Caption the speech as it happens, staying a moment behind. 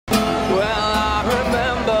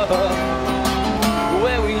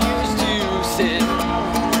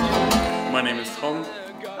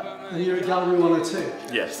And you're at Gallery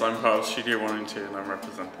 102? Yes, I'm part of Studio 102 and I'm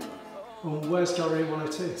representing them. Well, where's Gallery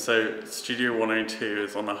 102? So Studio 102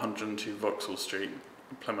 is on 102 Vauxhall Street,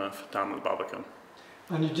 Plymouth, down at the Barbican.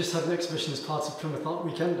 And you just had an exhibition as part of Plymouth Art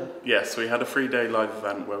Weekender? Yes, we had a 3-day live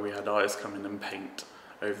event where we had artists come in and paint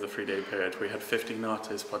over the 3-day period. We had 15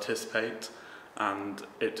 artists participate and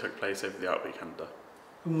it took place over the Art Weekender.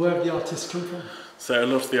 And where have the artists come from? So a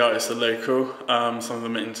lot of the artists are local, some of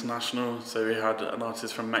them are international. So we had an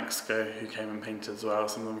artist from Mexico who came and painted as well,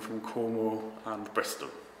 some of them from Cornwall and Bristol.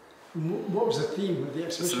 And what was the theme of the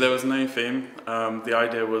exhibition? So there was no theme. The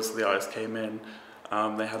idea was the artists came in,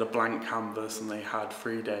 they had a blank canvas and they had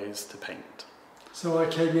 3 days to paint. So I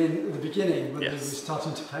came in at the beginning when Yes. they were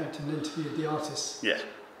starting to paint and interviewed the artists? Yeah,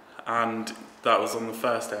 and that was on the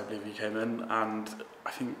first day I believe you came in, and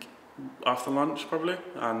I think after lunch probably,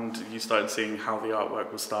 and you started seeing how the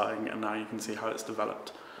artwork was starting and now you can see how it's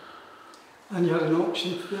developed. And you had an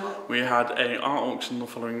auction for the art? We had an art auction the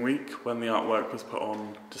following week when the artwork was put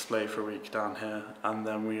on display for a week down here, and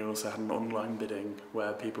then we also had an online bidding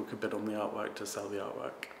where people could bid on the artwork to sell the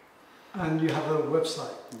artwork. And you have a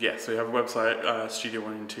website? Yes, we have a website,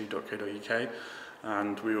 studio102.co.uk,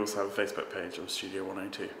 and we also have a Facebook page of Studio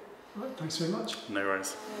 102. Right, thanks very much. No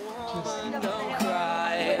worries.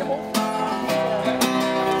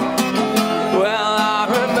 Well, I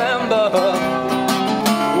remember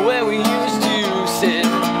where we used to sit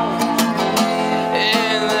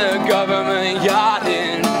in the government yard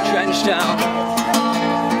in Trenchtown,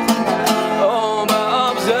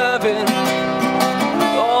 observing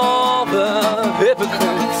all the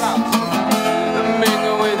hypocrites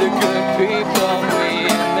mingle with the good people we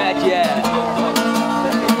met, yeah.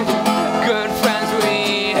 Good friends we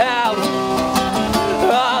have,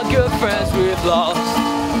 all good friends we've lost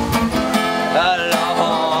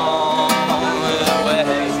along the way.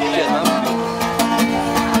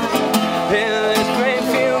 In this great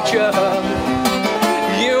future,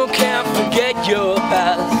 you can't forget your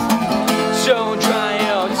past, so try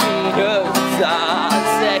your tears, I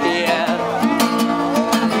say, yeah.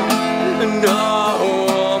 No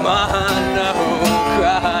woman, no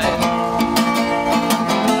cry.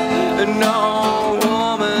 No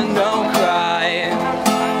woman, no cry.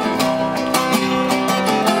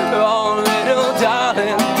 Oh, little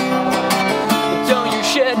darling, don't you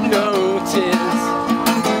shed no tears.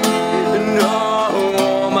 No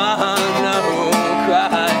woman, no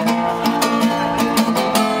cry.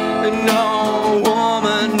 No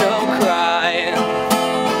woman, no cry.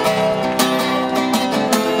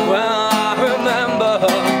 Well, I remember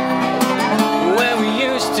where we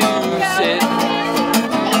used to sit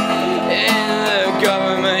in the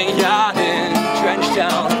government yard in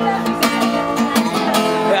Trenchtown.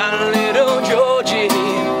 And little Georgie,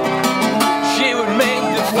 she would make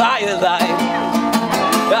the firelight.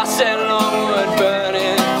 I said longwood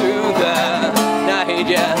burning through the night,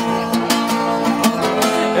 yeah.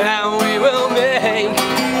 And we will make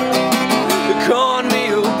the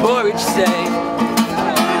cornmeal porridge, say,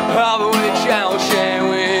 of which I'll share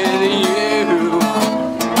with you.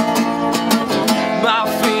 My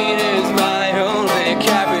feet is my only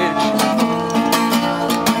carriage.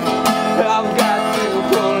 I've got to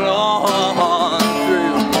pull on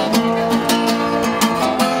through,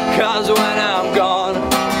 'cause when I'm gone,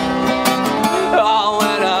 oh,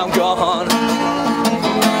 when I'm gone,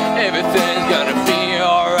 everything's gonna be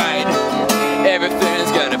alright.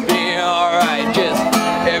 Everything's gonna be alright. Just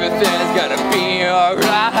everything's gonna be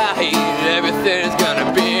alright. Everything's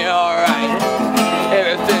gonna be alright.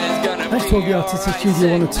 Everything's gonna be alright. Thanks to all the artists at Studio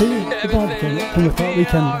 102, the Barbican at Plymouth Art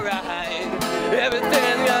Weekender.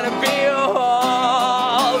 Everything's gonna be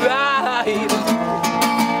alright.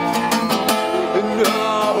 No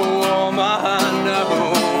woman, no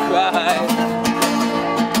cry.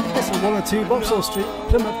 It's on 102 Vauxhall Street,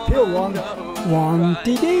 Plymouth, PL1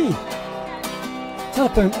 1DD.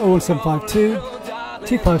 Telephone 01752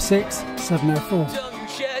 256 704.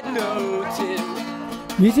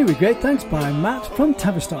 Music with great thanks by Matt from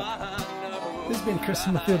Tavistock. This has been a Chris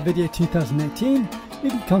Summerfield video 2018. You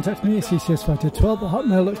can contact me at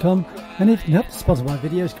ccswriter12@hotmail.com, and if you can help the Spotify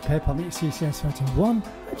videos, compare upon me at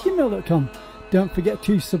ccswriter1@gmail.com. Don't forget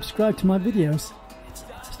to subscribe to my videos.